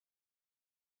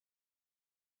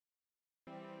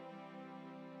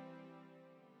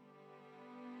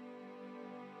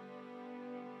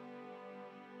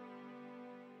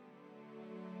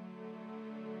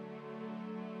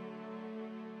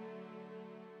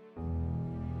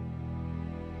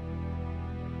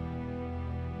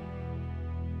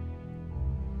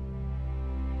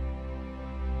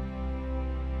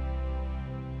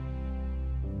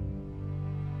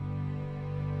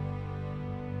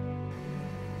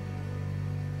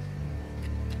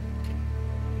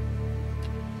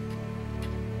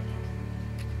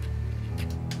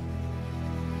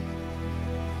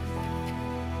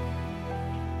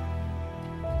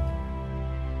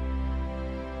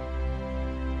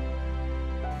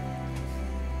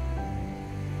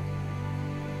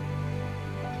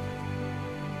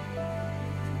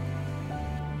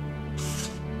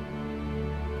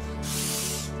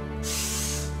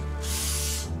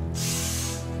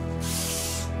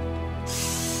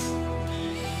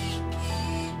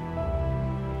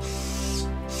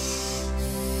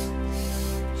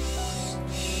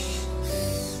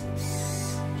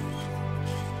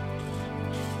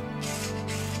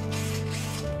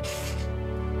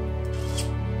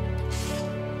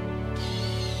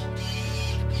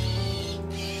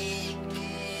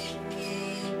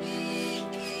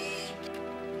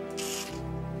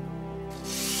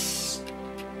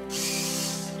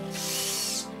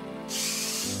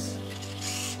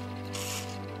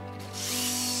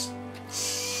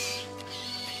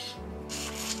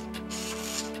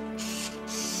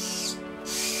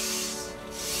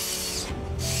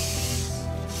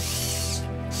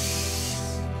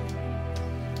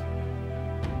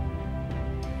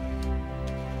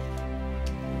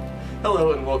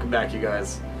Hello and welcome back, you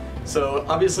guys. So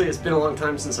obviously it's been a long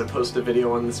time since I posted a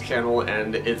video on this channel,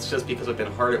 and it's just because I've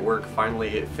been hard at work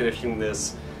finally finishing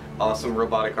this awesome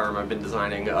robotic arm I've been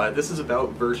designing. This is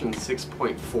about version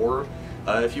 6.4.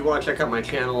 If you want to check out my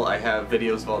channel, I have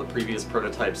videos of all the previous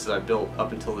prototypes that I've built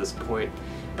up until this point.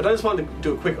 But I just wanted to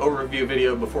do a quick overview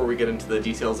video before we get into the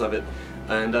details of it.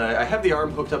 And I have the arm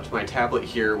hooked up to my tablet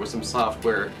here with some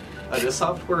software. This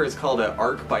software is called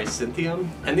Arc by Cynthium,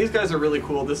 and these guys are really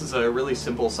cool. This is a really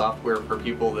simple software for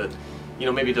people that, you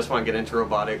know, maybe just want to get into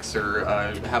robotics or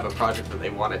have a project that they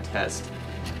want to test.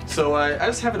 So I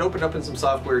just have it opened up in some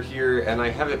software here, and I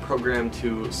have it programmed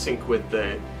to sync with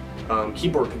the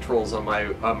keyboard controls on my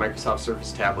Microsoft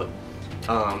Surface tablet.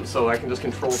 So I can just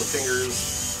control the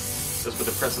fingers just with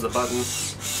the press of the button.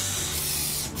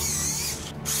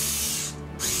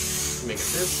 Make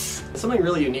it this. Something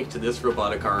really unique to this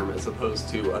robotic arm as opposed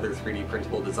to other 3D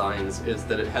printable designs is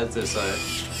that it has this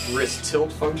wrist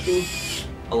tilt function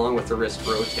along with the wrist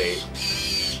rotate.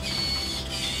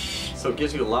 So it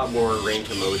gives you a lot more range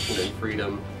of motion and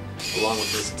freedom along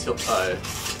with this tilt,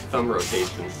 thumb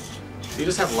rotation. So you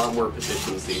just have a lot more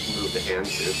positions that you can move the hand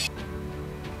to.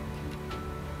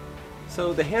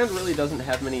 So the hand really doesn't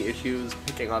have many issues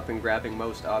picking up and grabbing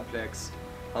most objects.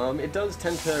 It does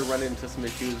tend to run into some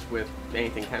issues with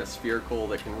anything kind of spherical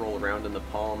that can roll around in the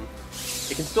palm.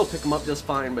 It can still pick them up just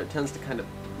fine, but it tends to kind of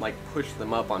like push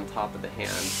them up on top of the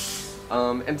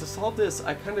hand. And to solve this,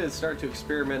 I kind of started to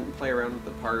experiment and play around with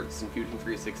the parts in Fusion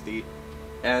 360,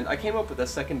 and I came up with a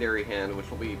secondary hand, which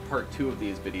will be part 2 of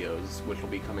these videos, which will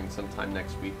be coming sometime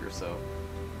next week or so.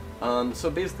 So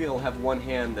basically I'll have one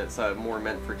hand that's more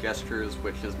meant for gestures,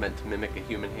 which is meant to mimic a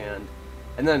human hand,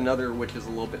 and then another which is a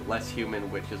little bit less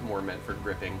human, which is more meant for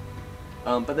gripping.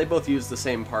 But they both use the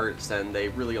same parts, and they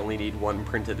really only need one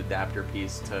printed adapter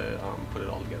piece to put it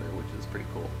all together, which is pretty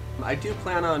cool. I do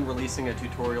plan on releasing a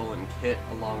tutorial and kit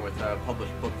along with a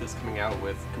published book that's coming out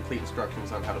with complete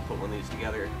instructions on how to put one of these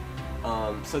together.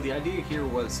 So the idea here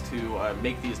was to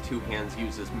make these two hands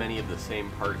use as many of the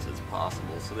same parts as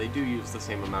possible. So they do use the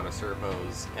same amount of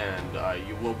servos, and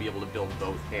you will be able to build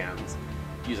both hands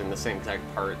using the same exact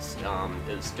parts.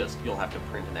 It's just you'll have to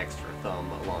print an extra thumb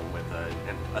along with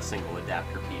a single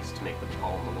adapter piece to make the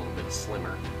palm a little bit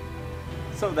slimmer.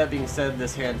 So that being said,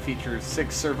 this hand features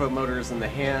 6 servo motors in the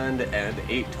hand and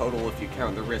 8 total if you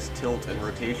count the wrist tilt and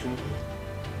rotation.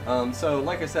 So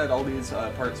like I said, all these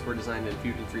parts were designed in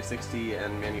Fusion 360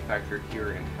 and manufactured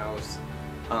here in-house.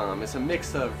 It's a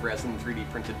mix of resin 3D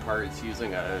printed parts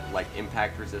using a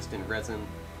impact resistant resin,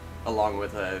 along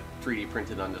with a 3D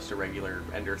printed on just a regular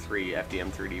Ender 3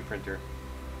 FDM 3D printer.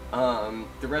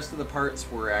 The rest of the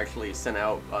parts were actually sent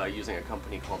out using a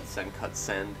company called Send Cut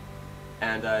Send,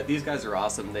 and these guys are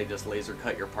awesome. They just laser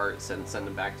cut your parts and send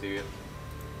them back to you.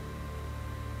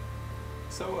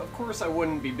 So of course I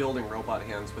wouldn't be building robot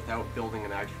hands without building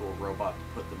an actual robot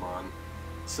to put them on.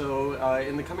 So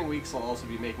in the coming weeks I'll also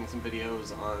be making some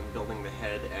videos on building the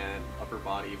head and upper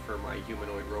body for my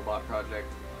humanoid robot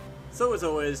project. So as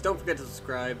always, don't forget to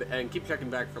subscribe and keep checking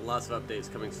back for lots of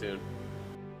updates coming soon.